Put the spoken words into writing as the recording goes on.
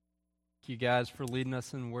Thank you guys for leading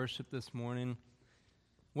us in worship this morning.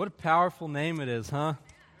 What a powerful name it is, huh?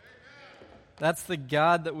 That's the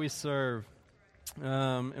God that we serve.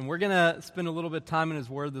 And we're going to spend a little bit of time in His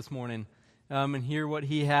Word this morning and hear what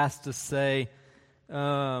He has to say.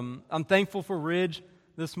 I'm thankful for Ridge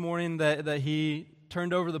this morning that he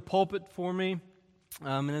turned over the pulpit for me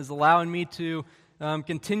and is allowing me to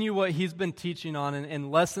continue what he's been teaching on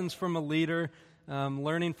and lessons from a leader,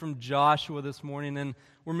 learning from Joshua this morning. And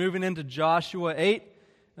we're moving into Joshua 8.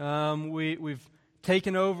 We've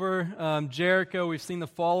taken over Jericho. We've seen the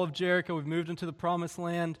fall of Jericho. We've moved into the Promised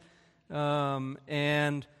Land.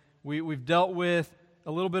 And we've dealt with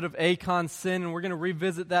a little bit of Achan's sin, and we're going to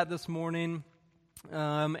revisit that this morning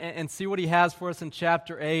and see what he has for us in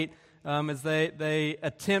chapter 8 as they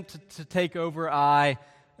attempt to take over Ai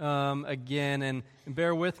again. And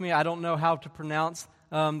bear with me, I don't know how to pronounce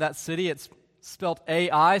that city. It's spelled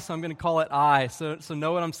A-I, so I'm going to call it I. So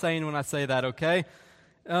know what I'm saying when I say that, okay?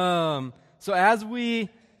 So as we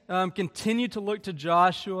continue to look to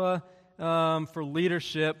Joshua for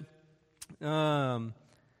leadership,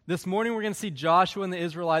 this morning we're going to see Joshua and the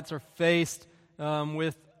Israelites are faced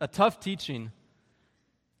with a tough teaching.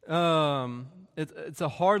 It's a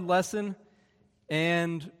hard lesson,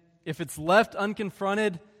 and if it's left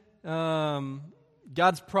unconfronted,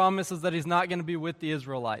 God's promise is that He's not going to be with the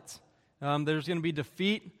Israelites. There's going to be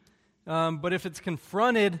defeat, but if it's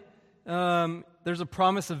confronted, there's a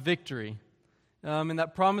promise of victory. And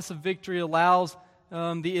that promise of victory allows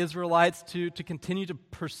the Israelites to continue to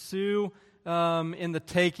pursue in the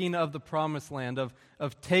taking of the promised land,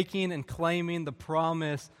 of taking and claiming the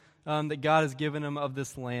promise that God has given them of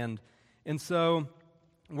this land. And so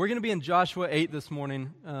we're going to be in Joshua 8 this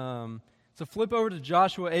morning. So flip over to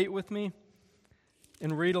Joshua 8 with me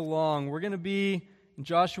and read along. We're going to be in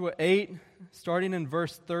Joshua 8, starting in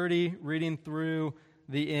verse 30, reading through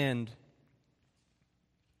the end.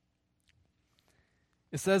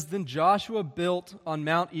 It says, "Then Joshua built on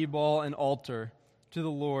Mount Ebal an altar to the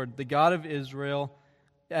Lord, the God of Israel,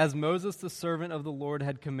 as Moses the servant of the Lord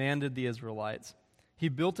had commanded the Israelites. He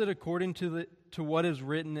built it according to what is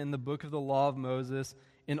written in the book of the law of Moses,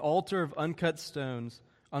 an altar of uncut stones,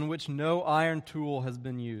 on which no iron tool has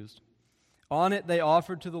been used. On it they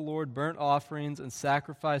offered to the Lord burnt offerings and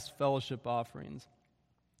sacrificed fellowship offerings.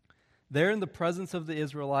 There in the presence of the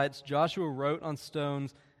Israelites, Joshua wrote on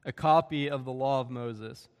stones a copy of the law of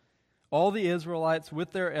Moses. All the Israelites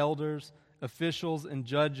with their elders, officials, and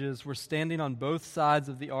judges were standing on both sides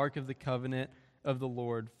of the Ark of the Covenant of the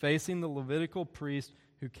Lord, facing the Levitical priest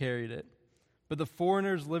who carried it. But the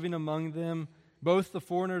foreigners living among them, both the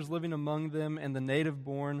foreigners living among them and the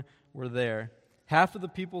native-born were there. Half of the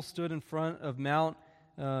people stood in front of Mount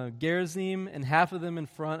Gerizim, and half of them in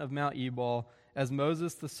front of Mount Ebal, as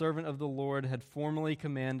Moses, the servant of the Lord, had formally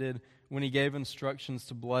commanded when he gave instructions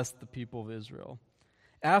to bless the people of Israel.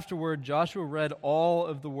 Afterward, Joshua read all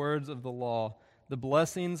of the words of the law, the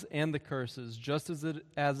blessings and the curses, just as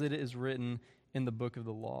it is written in the book of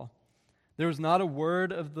the law. There was not a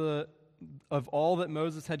word of all that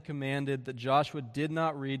Moses had commanded that Joshua did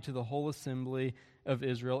not read to the whole assembly of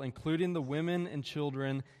Israel, including the women and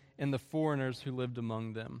children and the foreigners who lived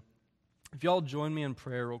among them." If y'all join me in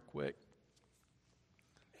prayer real quick.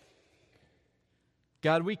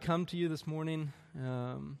 God, we come to you this morning,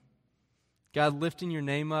 God, lifting your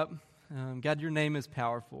name up. God, your name is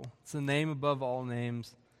powerful. It's the name above all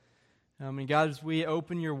names. And God, as we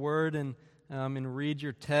open your word and read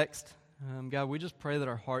your text, God, we just pray that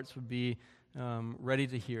our hearts would be ready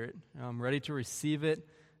to hear it, ready to receive it,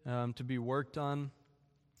 to be worked on.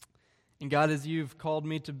 And God, as you've called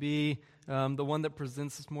me to be the one that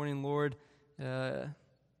presents this morning, Lord,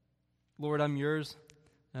 Lord, I'm yours.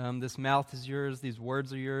 This mouth is yours. These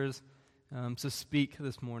words are yours. So speak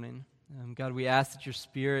this morning. God, we ask that your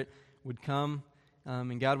Spirit would come.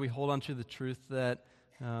 And God, we hold on to the truth that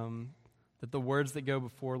the words that go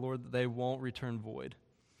before, Lord, that they won't return void.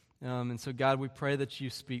 And so, God, we pray that you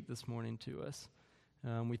speak this morning to us.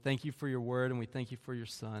 We thank you for your word, and we thank you for your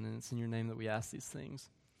Son, and it's in your name that we ask these things.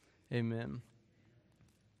 Amen.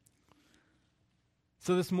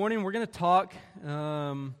 So this morning we're going to talk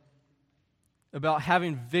about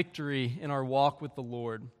having victory in our walk with the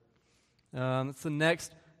Lord. It's the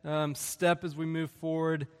next step as we move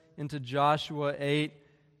forward into Joshua 8.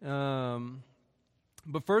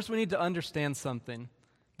 But first we need to understand something,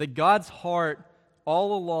 that God's heart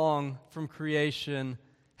all along from creation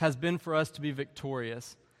has been for us to be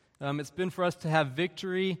victorious. It's been for us to have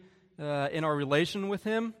victory in our relation with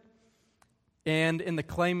Him and in the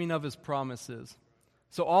claiming of His promises.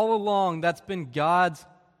 So all along, that's been God's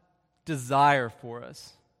desire for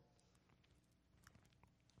us.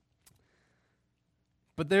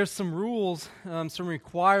 But there's some rules, some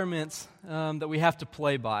requirements that we have to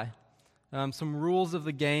play by, some rules of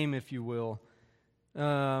the game, if you will.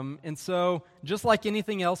 And so, just like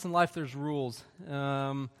anything else in life, there's rules.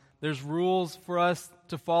 There's rules for us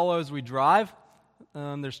to follow as we drive.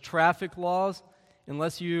 There's traffic laws.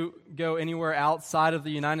 Unless you go anywhere outside of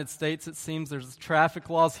the United States, it seems there's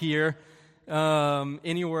traffic laws here.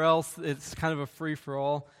 Anywhere else, it's kind of a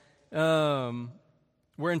free-for-all.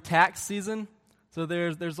 We're in tax season, so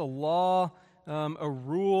there's a law, a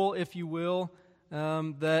rule, if you will,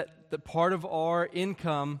 that part of our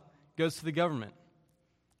income goes to the government.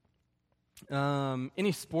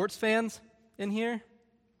 Any sports fans in here?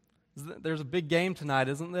 There's a big game tonight,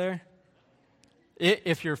 isn't there?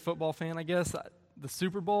 If you're a football fan, I guess. The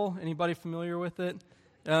Super Bowl, anybody familiar with it?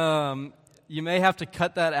 You may have to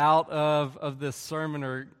cut that out of this sermon,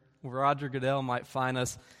 or Roger Goodell might fine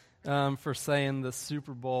us for saying the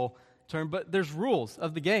Super Bowl term. But there's rules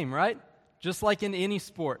of the game, right? Just like in any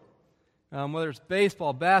sport. Whether it's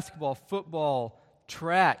baseball, basketball, football,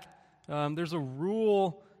 track, there's a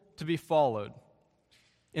rule to be followed.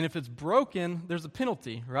 And if it's broken, there's a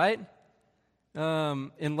penalty, right?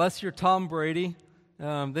 Unless you're Tom Brady,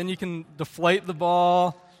 then you can deflate the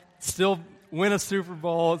ball, still win a Super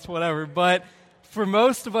Bowl, it's whatever. But for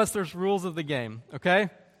most of us, there's rules of the game, okay?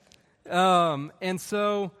 And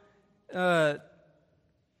so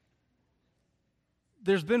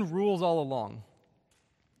there's been rules all along.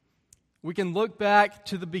 We can look back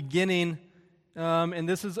to the beginning, and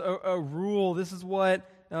this is a rule. This is what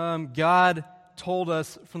God told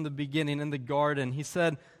us from the beginning in the garden. He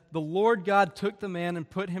said, "The Lord God took the man and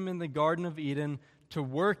put him in the Garden of Eden to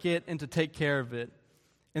work it and to take care of it.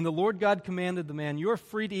 And the Lord God commanded the man, 'You are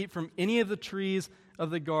free to eat from any of the trees of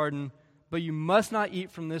the garden, but you must not eat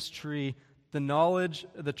from this tree,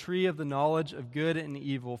 the tree of the knowledge of good and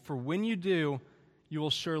evil. For when you do, you will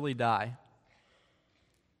surely die.'"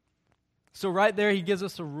 So right there, he gives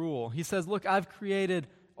us a rule. He says, look, I've created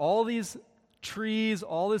all these trees,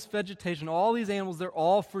 all this vegetation, all these animals, they're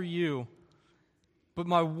all for you. But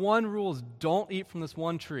my one rule is don't eat from this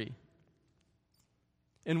one tree.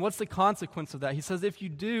 And what's the consequence of that? He says, if you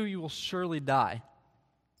do, you will surely die.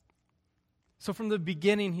 So from the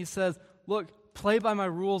beginning, he says, look, play by my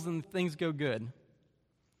rules and things go good.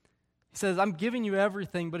 He says, I'm giving you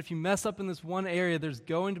everything, but if you mess up in this one area, there's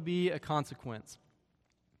going to be a consequence.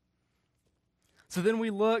 So then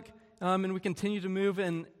we look and we continue to move,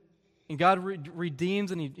 and God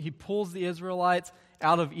redeems and he pulls the Israelites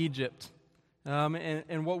out of Egypt.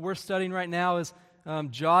 And what we're studying right now is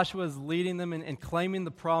Joshua is leading them and claiming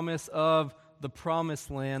the promise of the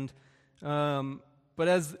promised land. But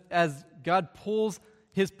as God pulls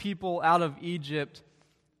his people out of Egypt,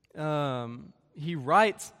 he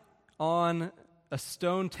writes on a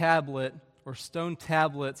stone tablet or stone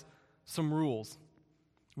tablets some rules.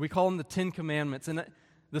 We call them the 10 Commandments. And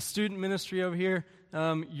the student ministry over here,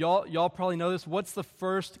 y'all probably know this. What's the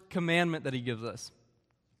first commandment that he gives us?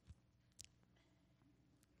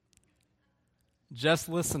 Just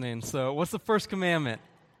listening. So what's the first commandment?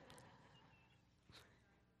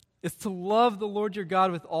 It's to love the Lord your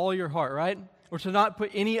God with all your heart, right? Or to not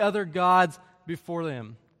put any other gods before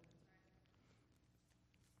him.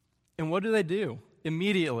 And what do?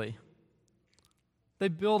 Immediately, they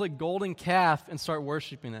build a golden calf and start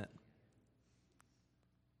worshiping it.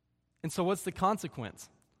 And so what's the consequence?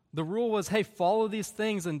 The rule was, hey, follow these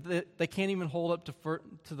things, and they can't even hold up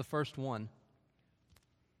to the first one.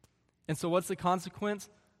 And so what's the consequence?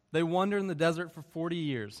 They wander in the desert for 40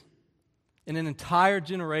 years, and an entire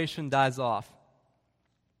generation dies off.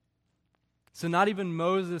 So not even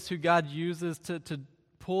Moses, who God uses to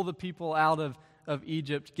pull the people out of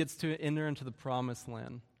Egypt, gets to enter into the promised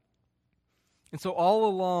land. And so all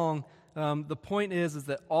along, the point is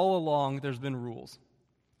that all along there's been rules.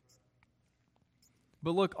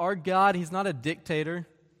 But look, our God, he's not a dictator.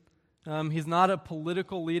 He's not a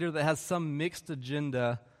political leader that has some mixed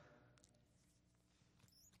agenda.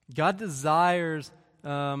 God desires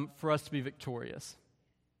for us to be victorious.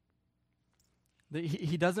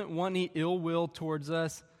 He doesn't want any ill will towards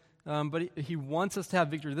us, but he wants us to have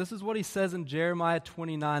victory. This is what he says in Jeremiah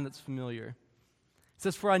 29 that's familiar. It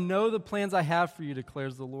says, "For I know the plans I have for you,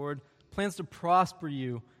 declares the Lord, plans to prosper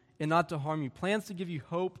you and not to harm you, plans to give you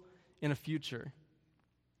hope in a future."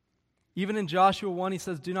 Even in Joshua 1, he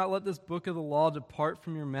says, "Do not let this book of the law depart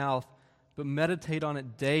from your mouth, but meditate on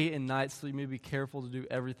it day and night so you may be careful to do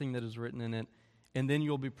everything that is written in it, and then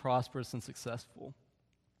you'll be prosperous and successful."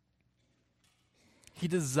 He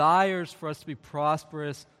desires for us to be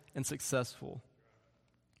prosperous and successful.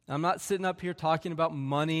 I'm not sitting up here talking about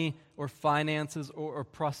money or finances or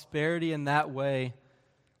prosperity in that way,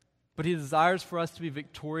 but He desires for us to be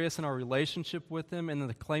victorious in our relationship with Him and in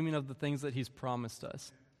the claiming of the things that He's promised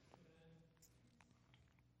us.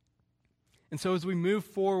 And so as we move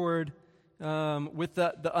forward with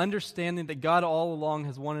the understanding that God all along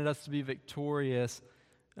has wanted us to be victorious,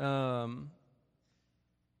 we're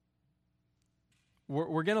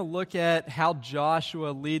going to look at how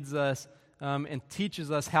Joshua leads us and teaches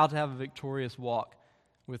us how to have a victorious walk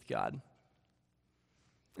with God.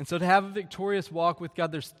 And so to have a victorious walk with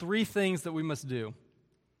God, there's 3 things that we must do.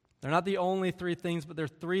 They're not the only 3 things, but they're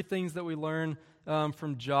 3 things that we learn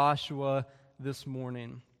from Joshua this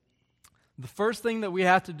morning. The first thing that we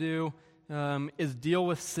have to do is deal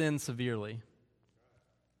with sin severely.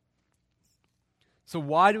 So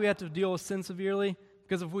why do we have to deal with sin severely?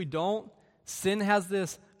 Because if we don't, sin has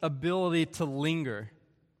this ability to linger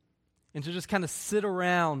and to just kind of sit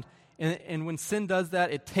around. And when sin does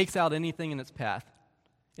that, it takes out anything in its path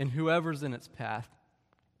and whoever's in its path.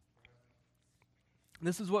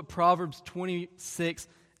 This is what Proverbs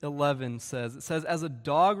 26:11 says. It says, "As a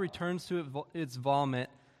dog returns to its vomit,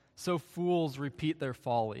 so fools repeat their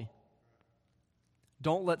folly."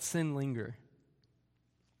 Don't let sin linger.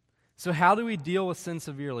 So how do we deal with sin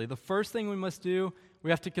severely? The first thing we must do, we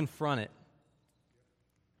have to confront it.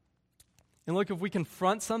 And look, if we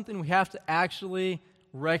confront something, we have to actually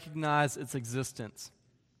recognize its existence.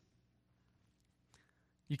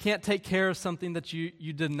 You can't take care of something that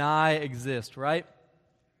you deny exists, right?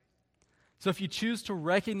 So if you choose to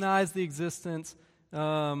recognize the existence,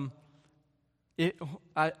 let me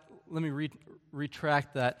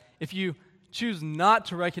retract that. If you choose not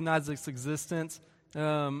to recognize its existence,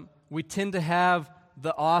 we tend to have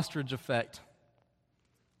the ostrich effect.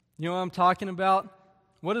 You know what I'm talking about?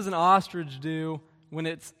 What does an ostrich do when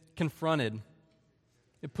it's confronted?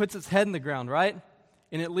 It puts its head in the ground, right?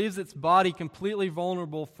 And it leaves its body completely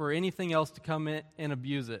vulnerable for anything else to come in and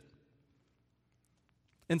abuse it.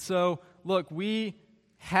 And so, look, we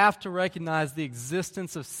have to recognize the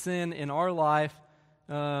existence of sin in our life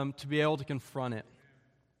to be able to confront it.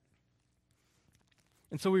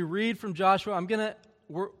 And so we read from Joshua.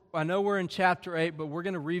 I know we're in chapter 8, but we're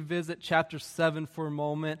going to revisit chapter 7 for a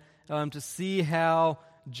moment to see how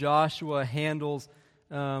Joshua handles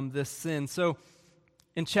this sin. So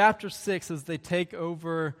in chapter 6, as they take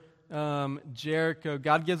over Jericho,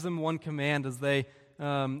 God gives them one command as they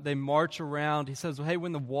march around. He says, hey,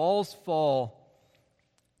 when the walls fall,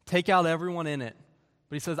 take out everyone in it.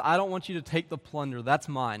 But he says, I don't want you to take the plunder. That's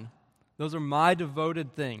mine. Those are my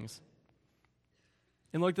devoted things.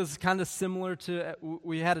 And look, this is kind of similar to,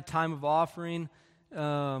 we had a time of offering.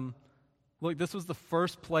 Look, this was the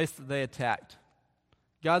first place that they attacked.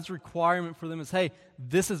 God's requirement for them is, hey,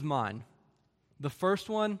 this is mine. The first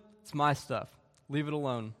one, it's my stuff. Leave it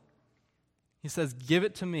alone. He says, give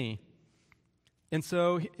it to me. And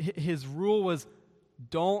so his rule was,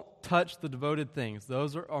 don't touch the devoted things.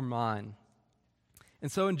 Those are mine.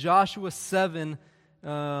 And so in Joshua 7,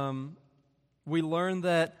 we learn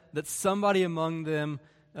that somebody among them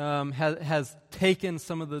has taken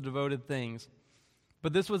some of the devoted things.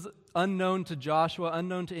 But this was unknown to Joshua,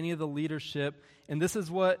 unknown to any of the leadership. And this is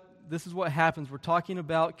what happens. We're talking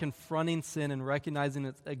about confronting sin and recognizing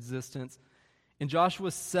its existence. In Joshua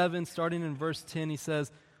 7, starting in verse 10, he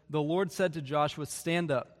says, the Lord said to Joshua,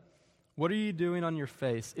 stand up. What are you doing on your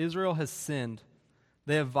face? Israel has sinned.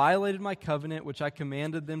 They have violated my covenant, which I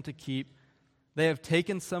commanded them to keep. They have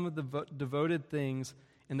taken some of the devoted things,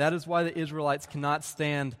 and that is why the Israelites cannot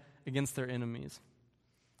stand against their enemies.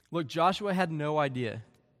 Look, Joshua had no idea.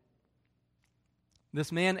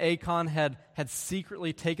 This man, Achan, had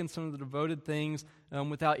secretly taken some of the devoted things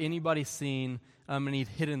without anybody seeing, and he'd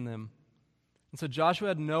hidden them. And so Joshua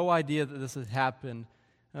had no idea that this had happened.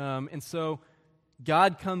 And so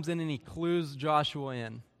God comes in and he clues Joshua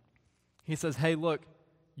in. He says, hey, look,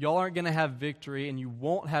 y'all aren't going to have victory, and you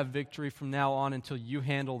won't have victory from now on until you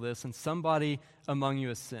handle this, and somebody among you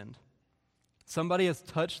has sinned. Somebody has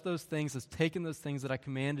touched those things, has taken those things that I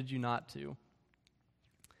commanded you not to.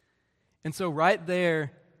 And so right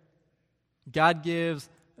there, God gives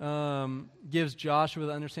Joshua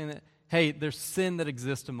the understanding that, hey, there's sin that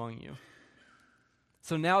exists among you.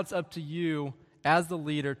 So now it's up to you as the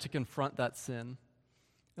leader to confront that sin.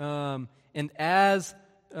 And as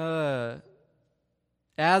the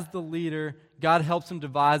leader, God helps him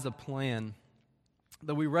devise a plan.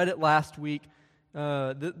 That we read it last week.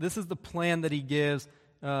 This is the plan that he gives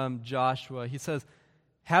Joshua. He says,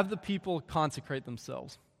 have the people consecrate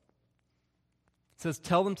themselves. He says,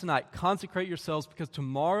 tell them tonight, consecrate yourselves, because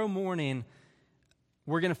tomorrow morning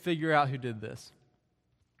we're going to figure out who did this.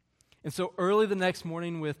 And so early the next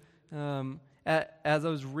morning, as I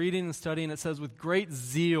was reading and studying, it says, with great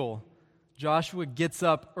zeal, Joshua gets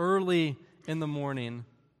up early in the morning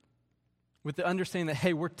with the understanding that,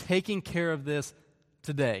 hey, we're taking care of this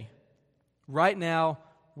today. Right now,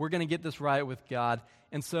 we're going to get this right with God.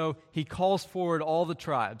 And so he calls forward all the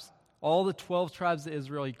tribes, all the 12 tribes of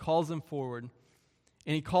Israel. He calls them forward,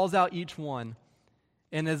 and he calls out each one.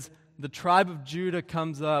 And as the tribe of Judah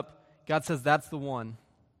comes up, God says, that's the one.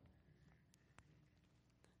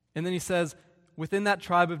 And then he says, within that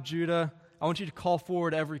tribe of Judah, I want you to call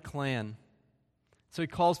forward every clan. So he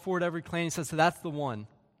calls forward every clan. He says, so that's the one.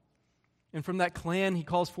 And from that clan, he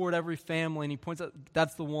calls forward every family, and he points out,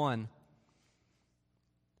 that's the one.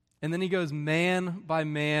 And then he goes man by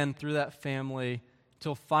man through that family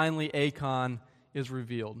until finally Achan is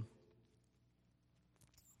revealed.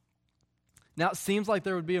 Now, it seems like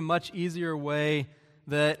there would be a much easier way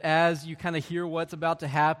that as you kind of hear what's about to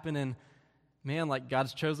happen and, man, like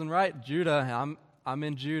God's chosen right, Judah, I'm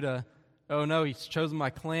in Judah. Oh no, he's chosen my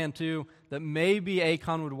clan too. That maybe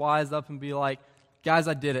Achan would wise up and be like, guys,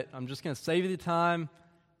 I did it. I'm just going to save you the time.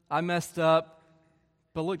 I messed up.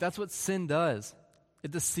 But look, that's what sin does.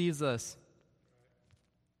 It deceives us.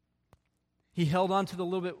 He held on to the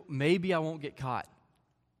little bit, maybe I won't get caught.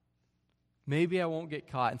 Maybe I won't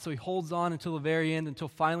get caught. And so he holds on until the very end, until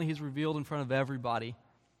finally he's revealed in front of everybody.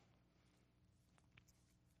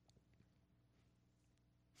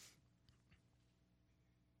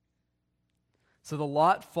 So the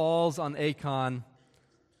lot falls on Achan,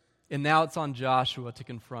 and now it's on Joshua to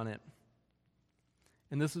confront it.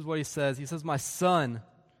 And this is what he says. He says, my son,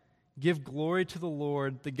 give glory to the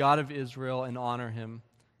Lord, the God of Israel, and honor him.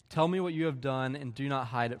 Tell me what you have done, and do not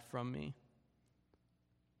hide it from me.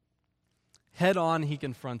 Head on, he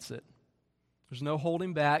confronts it. There's no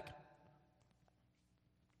holding back.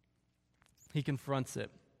 He confronts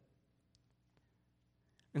it.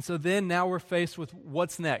 And so then now we're faced with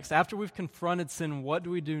what's next. After we've confronted sin, what do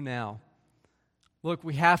we do now? Look,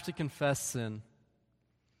 we have to confess sin.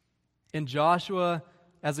 And Joshua,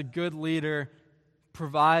 as a good leader,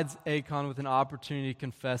 provides Achan with an opportunity to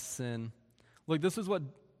confess sin. Look, this is what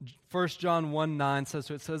 1 John 1:9 says.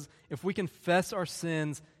 So it says, if we confess our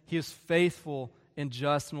sins, he is faithful and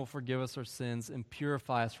just and will forgive us our sins and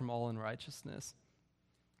purify us from all unrighteousness.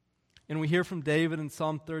 And we hear from David in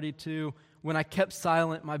Psalm 32, when I kept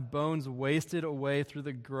silent, my bones wasted away through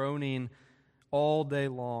the groaning all day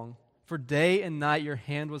long. For day and night your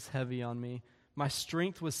hand was heavy on me. My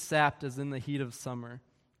strength was sapped as in the heat of summer.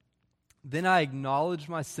 Then I acknowledged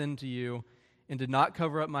my sin to you and did not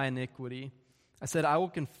cover up my iniquity. I said, I will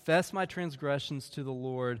confess my transgressions to the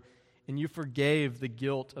Lord, and you forgave the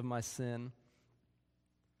guilt of my sin.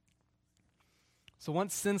 So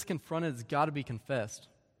once sin's confronted, it's got to be confessed.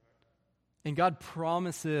 And God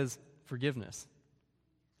promises forgiveness.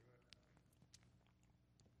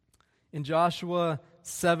 In Joshua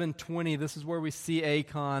 7:20, this is where we see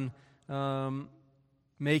Achan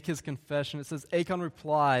make his confession. It says, Achan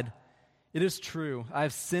replied, it is true, I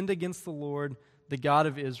have sinned against the Lord, the God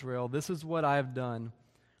of Israel. This is what I have done.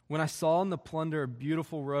 When I saw in the plunder a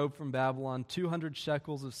beautiful robe from Babylon, 200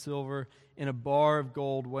 shekels of silver, and a bar of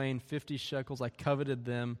gold weighing 50 shekels, I coveted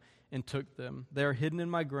them and took them. They are hidden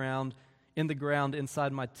in the ground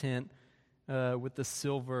inside my tent with the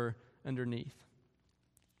silver underneath.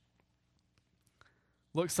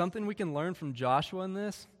 Look, something we can learn from Joshua in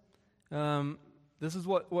this. This is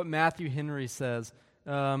what Matthew Henry says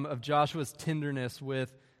of Joshua's tenderness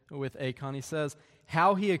with Achan. He says,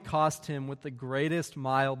 how he accosts him with the greatest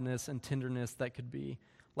mildness and tenderness that could be,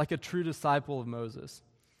 like a true disciple of Moses.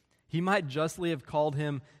 He might justly have called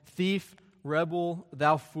him thief, rebel,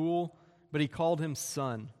 thou fool, but he called him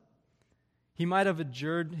son. He might have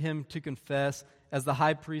adjured him to confess, as the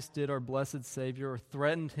high priest did our blessed Savior, or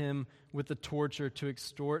threatened him with the torture to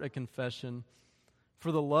extort a confession.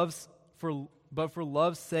 But for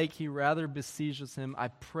love's sake he rather besieges him. I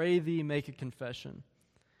pray thee, make a confession.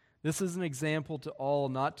 This is an example to all,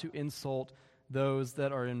 not to insult those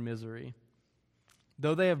that are in misery,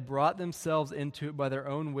 though they have brought themselves into it by their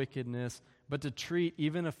own wickedness, but to treat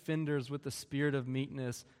even offenders with the spirit of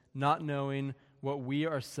meekness, not knowing what we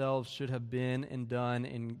ourselves should have been and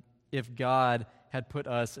done if God had put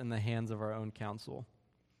us in the hands of our own counsel.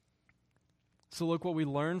 So look, what we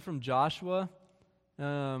learn from Joshua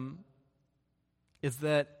is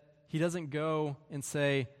that he doesn't go and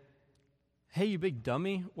say, hey, you big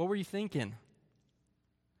dummy, what were you thinking?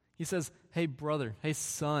 He says, hey, brother, hey,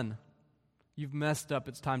 son, you've messed up,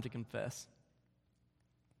 it's time to confess.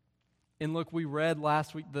 And look, we read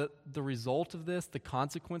last week that the result of this, the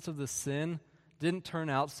consequence of this sin, didn't turn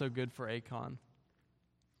out so good for Achan.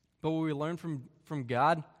 But what we learned from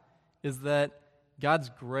God is that God's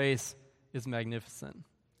grace is magnificent.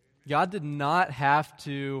 God did not have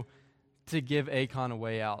to give Achan a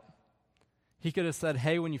way out. He could have said,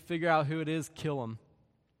 hey, when you figure out who it is, kill him.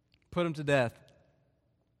 Put him to death.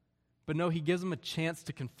 But no, he gives him a chance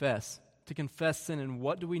to confess sin. And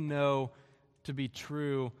what do we know to be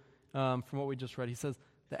true from what we just read? He says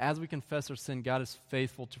that as we confess our sin, God is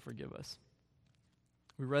faithful to forgive us.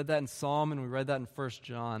 We read that in Psalm and we read that in 1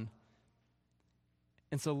 John.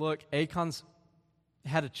 And so look, Achan's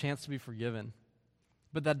had a chance to be forgiven.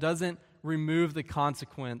 But that doesn't remove the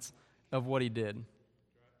consequence of what he did.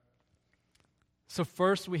 So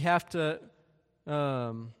first we have to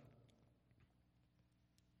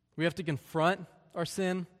confront our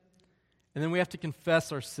sin, and then we have to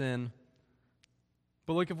confess our sin.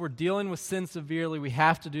 But look, if we're dealing with sin severely, we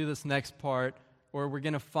have to do this next part, or we're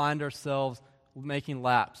going to find ourselves making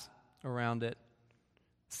laps around it.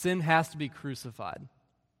 Sin has to be crucified.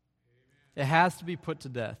 It has to be put to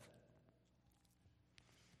death.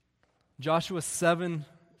 Joshua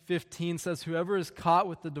 7:15 says, whoever is caught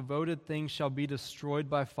with the devoted thing shall be destroyed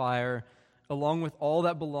by fire, along with all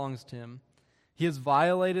that belongs to him. He has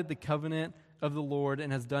violated the covenant of the Lord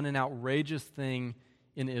and has done an outrageous thing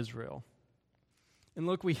in Israel. And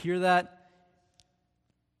look, we hear that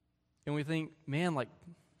and we think, man,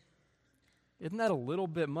 isn't that a little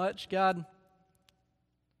bit much, God?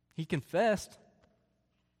 He confessed.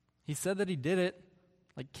 He said that he did it.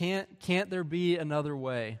 Can't there be another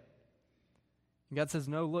way? And God says,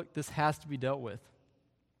 no, look, this has to be dealt with.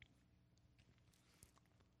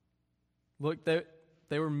 Look,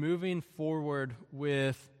 they were moving forward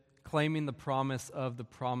with claiming the promise of the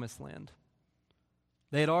promised land.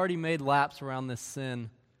 They had already made laps around this sin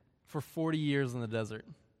for 40 years in the desert.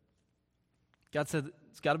 God said,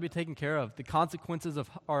 it's got to be taken care of. The consequences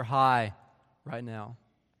are high right now.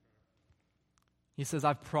 He says,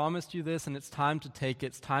 I've promised you this, and it's time to take it.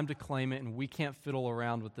 It's time to claim it, and we can't fiddle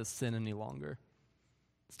around with this sin any longer.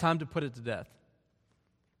 It's time to put it to death.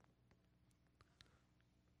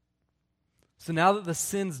 So now that the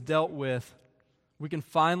sin's dealt with, we can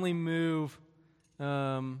finally move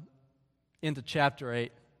into chapter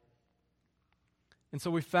 8. And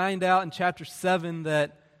so we find out in chapter 7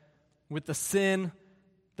 that with the sin,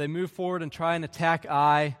 they move forward and try and attack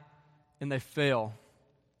Ai, and they fail.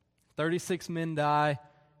 36 men die,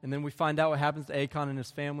 and then we find out what happens to Achan, and his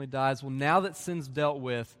family dies. Well, now that sin's dealt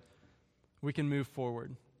with, we can move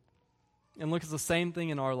forward. And look, it's the same thing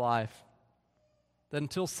in our life. That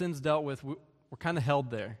until sin's dealt with, we're kind of held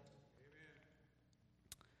there.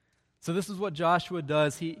 So this is what Joshua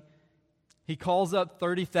does. He calls up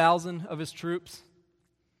 30,000 of his troops.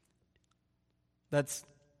 That's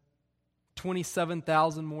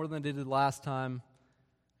 27,000 more than they did last time.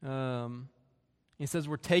 He says,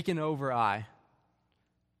 we're taking over Ai.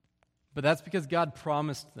 But that's because God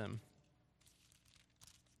promised them.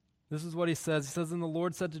 This is what he says. He says, and the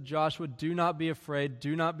Lord said to Joshua, do not be afraid,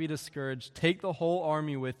 do not be discouraged. Take the whole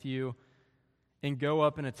army with you and go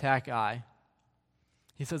up and attack Ai.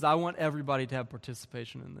 He says, I want everybody to have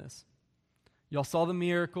participation in this. Y'all saw the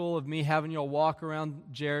miracle of me having y'all walk around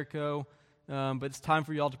Jericho, but it's time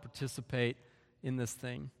for y'all to participate in this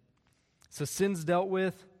thing. So sin's dealt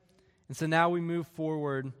with, and so now we move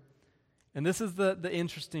forward. And this is the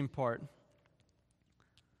interesting part.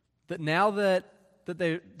 That now that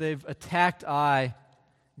they've attacked Ai,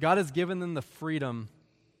 God has given them the freedom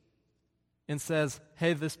and says,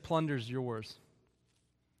 hey, this plunder's yours.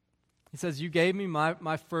 He says, you gave me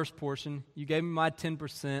my first portion. You gave me my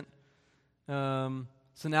 10%. So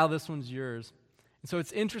now this one's yours. And so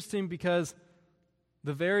it's interesting because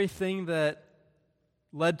the very thing that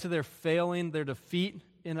led to their failing, their defeat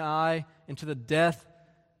in Ai, and to the death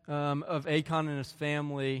of Achan and his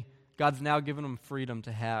family, God's now given them freedom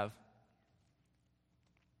to have.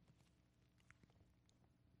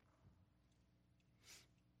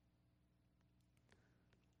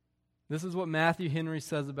 This is what Matthew Henry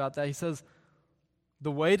says about that. He says,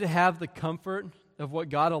 the way to have the comfort of what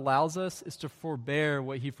God allows us is to forbear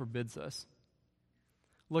what he forbids us.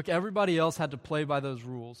 Look, everybody else had to play by those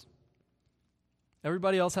rules.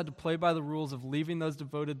 Everybody else had to play by the rules of leaving those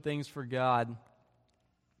devoted things for God.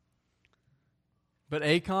 But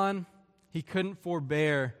Achan, he couldn't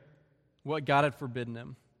forbear what God had forbidden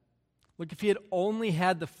him. Look, if he had only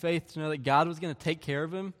had the faith to know that God was going to take care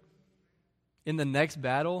of him in the next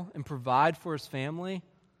battle and provide for his family,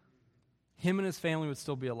 him and his family would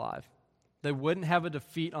still be alive. They wouldn't have a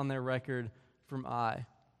defeat on their record from Ai.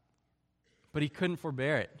 But he couldn't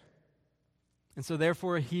forbear it. And so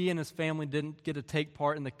therefore he and his family didn't get to take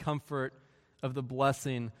part in the comfort of the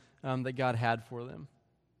blessing that God had for them.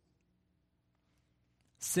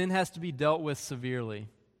 Sin has to be dealt with severely.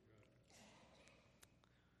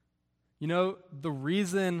 You know, the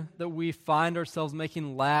reason that we find ourselves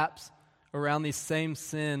making laps around these same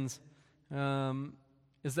sins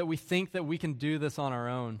is that we think that we can do this on our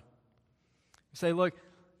own. We say, look,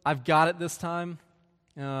 I've got it this time.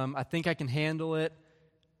 I think I can handle it.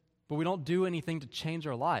 But we don't do anything to change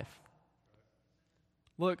our life.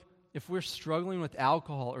 Look, if we're struggling with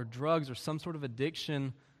alcohol or drugs or some sort of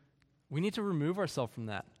addiction, we need to remove ourselves from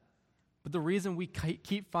that. But the reason we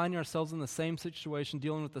keep finding ourselves in the same situation,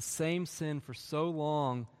 dealing with the same sin for so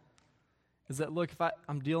long, is that, look, if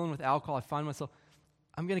I'm dealing with alcohol, I find myself,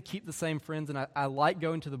 I'm going to keep the same friends, and I like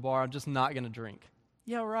going to the bar, I'm just not going to drink.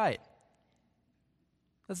 Yeah, right.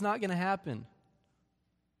 That's not going to happen.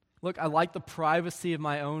 Look, I like the privacy of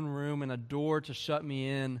my own room and a door to shut me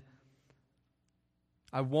in.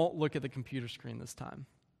 I won't look at the computer screen this time.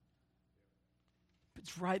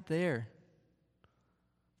 It's right there.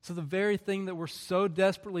 So the very thing that we're so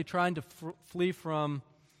desperately trying to flee from,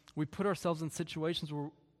 we put ourselves in situations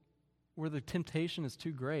where the temptation is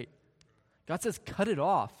too great. God says, cut it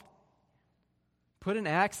off. Put an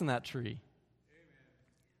axe in that tree.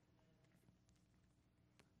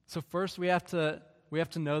 So first we have to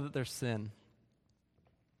know that there's sin.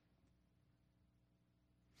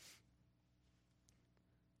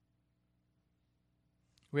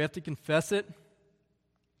 We have to confess it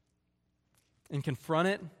and confront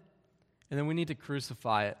it, and then we need to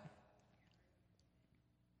crucify it.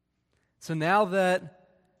 So now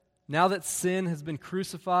that sin has been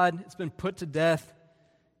crucified, it's been put to death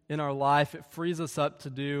in our life, it frees us up to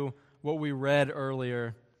do what we read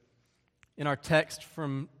earlier in our text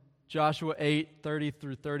from Joshua 8:30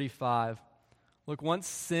 through 35. Look, once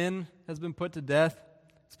sin has been put to death,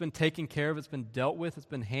 it's been taken care of, it's been dealt with, it's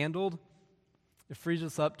been handled, it frees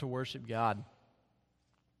us up to worship God.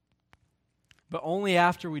 But only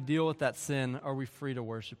after we deal with that sin are we free to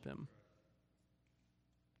worship Him.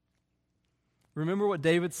 Remember what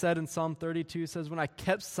David said in Psalm 32? He says, when I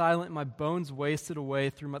kept silent, my bones wasted away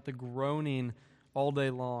through the groaning all day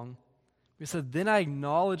long. He said, then I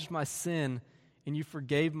acknowledged my sin, and you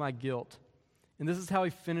forgave my guilt. And this is how he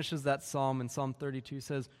finishes that psalm in Psalm 32. He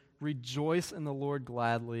says, rejoice in the Lord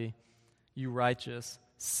gladly, you righteous.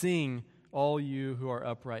 Sing, all you who are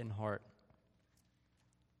upright in heart.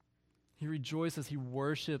 He rejoices, he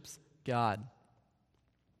worships God.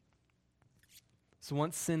 So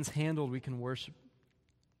once sin's handled, we can worship.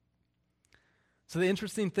 So the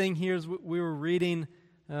interesting thing here is we were reading,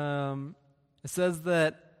 it says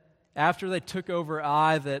that after they took over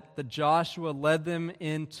Ai, that Joshua led them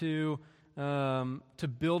into to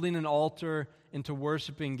building an altar and to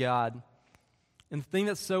worshiping God. And the thing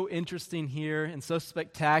that's so interesting here and so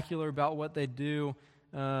spectacular about what they do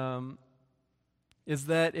is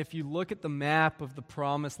that if you look at the map of the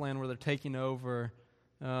promised land where they're taking over,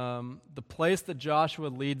 the place that Joshua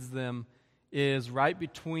leads them is right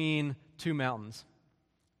between two mountains.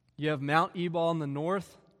 You have Mount Ebal in the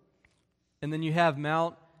north, and then you have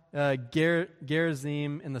Mount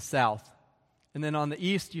Gerizim in the south. And then on the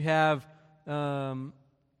east you have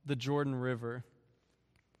the Jordan River.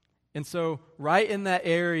 And so right in that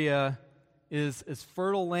area is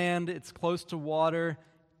fertile land, it's close to water,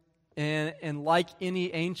 and like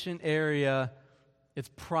any ancient area, it's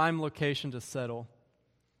prime location to settle.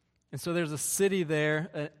 And so there's a city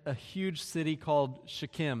there, a huge city called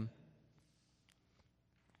Shechem.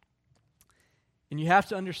 And you have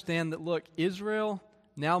to understand that, look, Israel,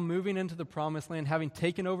 now moving into the promised land, having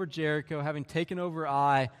taken over Jericho, having taken over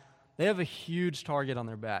Ai, they have a huge target on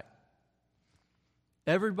their back.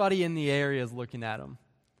 Everybody in the area is looking at them,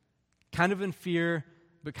 kind of in fear,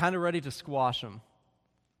 but kind of ready to squash them.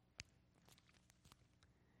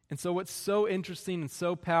 And so what's so interesting and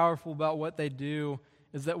so powerful about what they do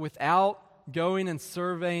is that without going and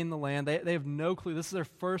surveying the land, they have no clue. This is their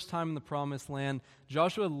first time in the promised land.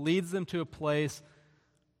 Joshua leads them to a place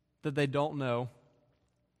that they don't know,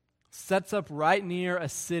 sets up right near a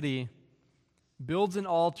city, builds an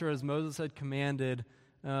altar as Moses had commanded,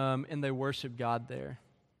 and they worship God there.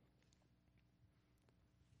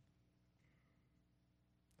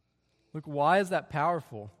 Look, why is that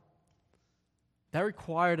powerful? That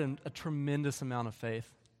required a tremendous amount of faith.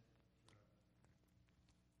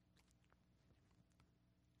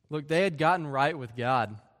 Look, they had gotten right with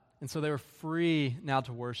God, and so they were free now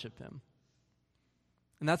to worship Him.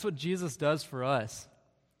 And that's what Jesus does for us.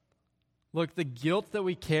 Look, the guilt that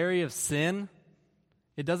we carry of sin,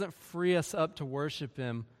 it doesn't free us up to worship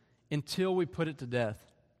Him until we put it to death.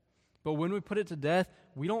 But when we put it to death,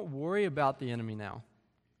 we don't worry about the enemy now.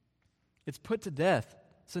 It's put to death.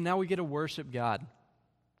 So now we get to worship God.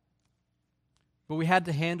 but we had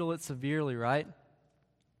to handle it severely, right?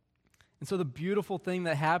 And so the beautiful thing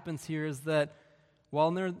that happens here is that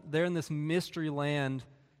while they're in this mystery land,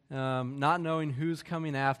 not knowing who's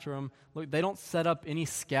coming after them, look, they don't set up any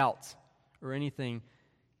scouts or anything.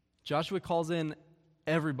 Joshua calls in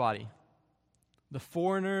everybody. The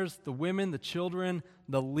foreigners, the women, the children,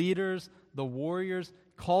 the leaders, the warriors,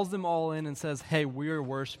 calls them all in and says, hey, we are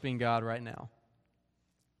worshiping God right now.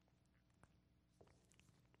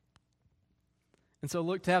 And so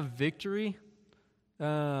look, to have victory,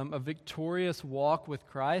 a victorious walk with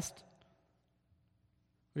Christ,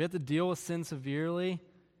 we have to deal with sin severely,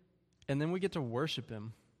 and then we get to worship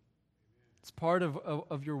Him. It's part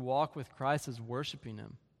of your walk with Christ is worshiping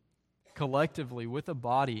Him collectively with a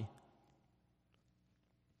body.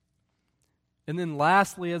 And then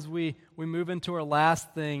lastly, as we move into our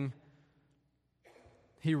last thing,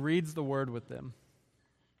 He reads the Word with them.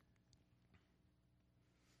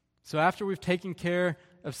 So after we've taken care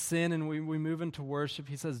of sin and we move into worship,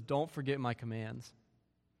 He says, don't forget my commands.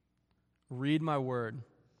 Read my Word.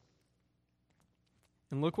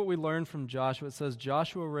 And look what we learned from Joshua. It says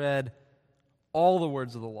Joshua read all the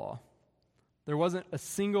words of the law. There wasn't a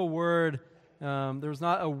single word, there was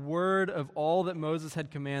not a word of all that Moses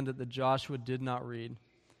had commanded that Joshua did not read.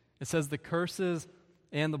 It says the curses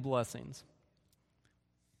and the blessings.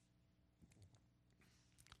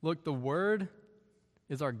 Look, the Word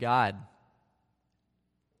is our guide.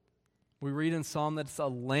 We read in Psalm that it's a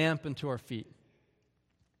lamp unto our feet.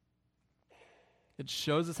 It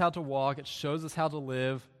shows us how to walk, it shows us how to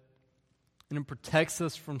live, and it protects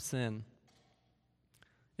us from sin.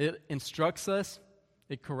 It instructs us,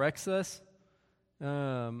 it corrects us,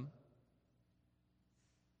 and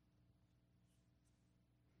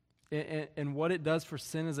what it does for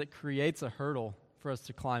sin is it creates a hurdle for us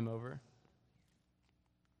to climb over.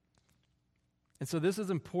 And so this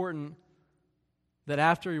is important that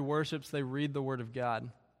after he worships, they read the Word of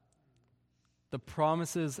God, the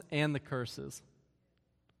promises and the curses.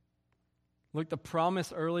 Look, the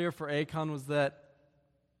promise earlier for Achan was that,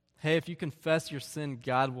 hey, if you confess your sin,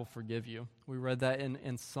 God will forgive you. We read that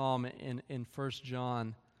in Psalm, in 1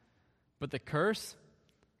 John. But the curse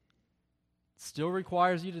still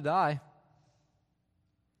requires you to die.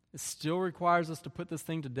 It still requires us to put this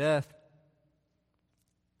thing to death.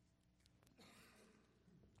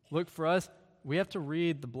 Look, for us, we have to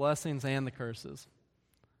read the blessings and the curses.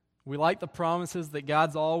 We like the promises that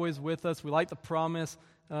God's always with us. We like the promise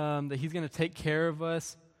that He's going to take care of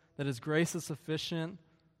us, that His grace is sufficient.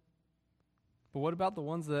 But what about the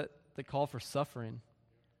ones that call for suffering?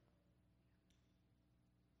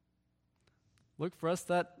 Look, for us,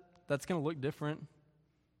 that's going to look different.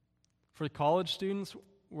 For college students,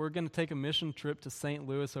 we're going to take a mission trip to St.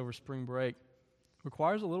 Louis over spring break. It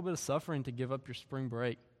requires a little bit of suffering to give up your spring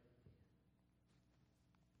break.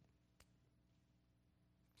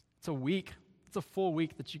 It's a week. It's a full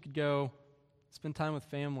week that you could go spend time with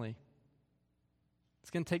family. It's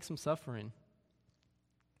going to take some suffering.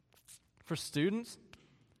 For students,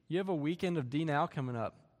 you have a weekend of D-Now coming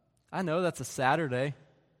up. I know that's a Saturday.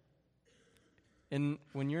 And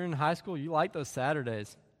when you're in high school, you like those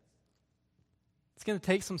Saturdays. It's going to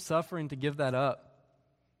take some suffering to give that up.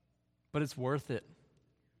 But it's worth it.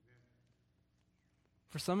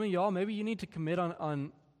 For some of y'all, maybe you need to commit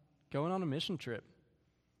on going on a mission trip.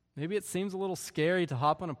 Maybe it seems a little scary to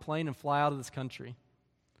hop on a plane and fly out of this country.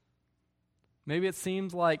 Maybe it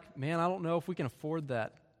seems like, man, I don't know if we can afford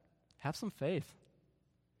that. Have some faith.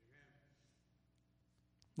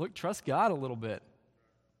 Look, trust God a little bit.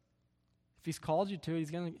 If He's called you to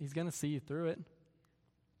it, He's gonna see you through it.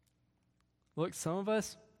 Look, some of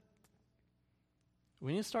us,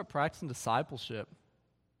 we need to start practicing discipleship.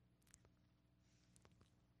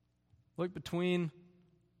 Look, between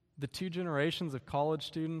the two generations of college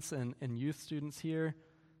students and youth students here,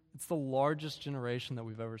 it's the largest generation that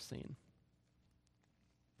we've ever seen.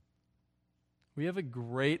 We have a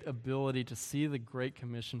great ability to see the Great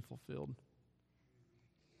Commission fulfilled.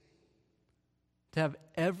 To have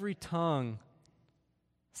every tongue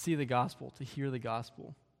see the gospel, to hear the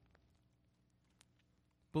gospel.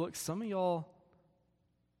 But look, some of y'all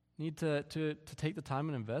need to take the time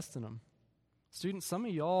and invest in them. Students, some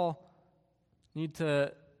of y'all need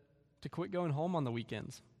to quit going home on the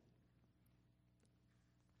weekends.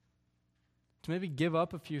 To maybe give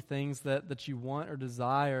up a few things that you want or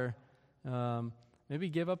desire. Maybe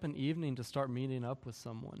give up an evening to start meeting up with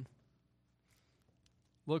someone.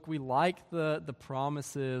 Look, we like the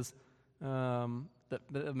promises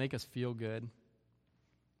that make us feel good.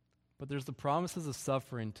 But there's the promises of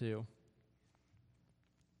suffering too.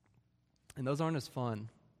 And those aren't as fun.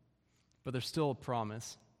 But they're still a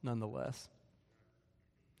promise nonetheless.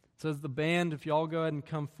 So as the band, if y'all go ahead and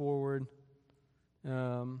come forward,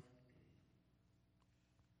 look,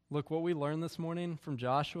 what we learned this morning from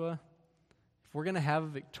Joshua, if we're going to have a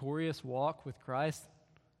victorious walk with Christ,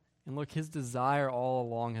 and look, his desire all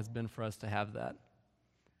along has been for us to have that.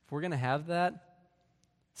 If we're going to have that,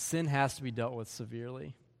 sin has to be dealt with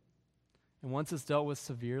severely. And once it's dealt with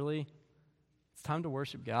severely, it's time to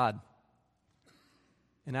worship God.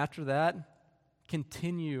 And after that,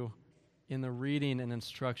 continue in the reading and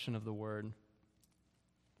instruction of the Word.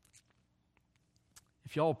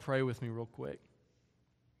 If y'all will pray with me real quick.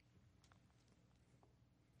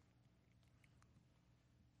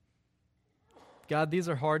 God, these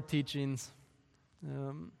are hard teachings.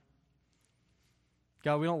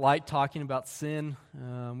 God, we don't like talking about sin.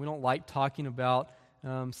 We don't like talking about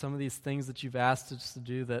some of these things that you've asked us to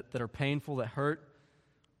do that are painful, that hurt.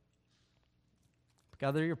 But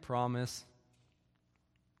God, they're your promise.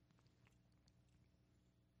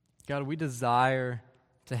 God, we desire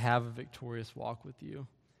to have a victorious walk with you.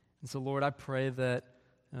 And so, Lord, I pray that,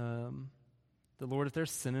 Lord, if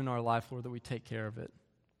there's sin in our life, Lord, that we take care of it.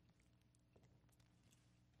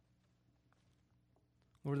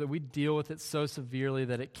 Lord, that we deal with it so severely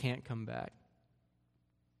that it can't come back.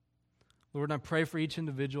 Lord, and I pray for each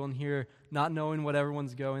individual in here, not knowing what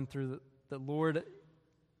everyone's going through, that Lord,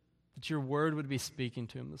 that your word would be speaking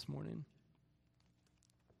to him this morning.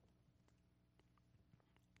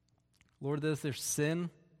 Lord, that if there's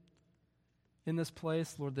sin in this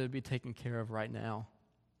place, Lord, that it be taken care of right now.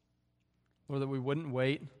 Lord, that we wouldn't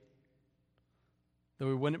wait, that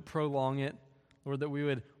we wouldn't prolong it, Lord, that we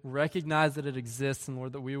would recognize that it exists, and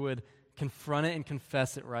Lord, that we would confront it and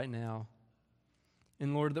confess it right now.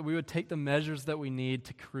 And Lord, that we would take the measures that we need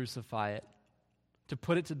to crucify it, to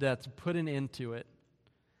put it to death, to put an end to it.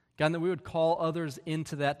 God, and that we would call others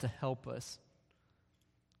into that to help us.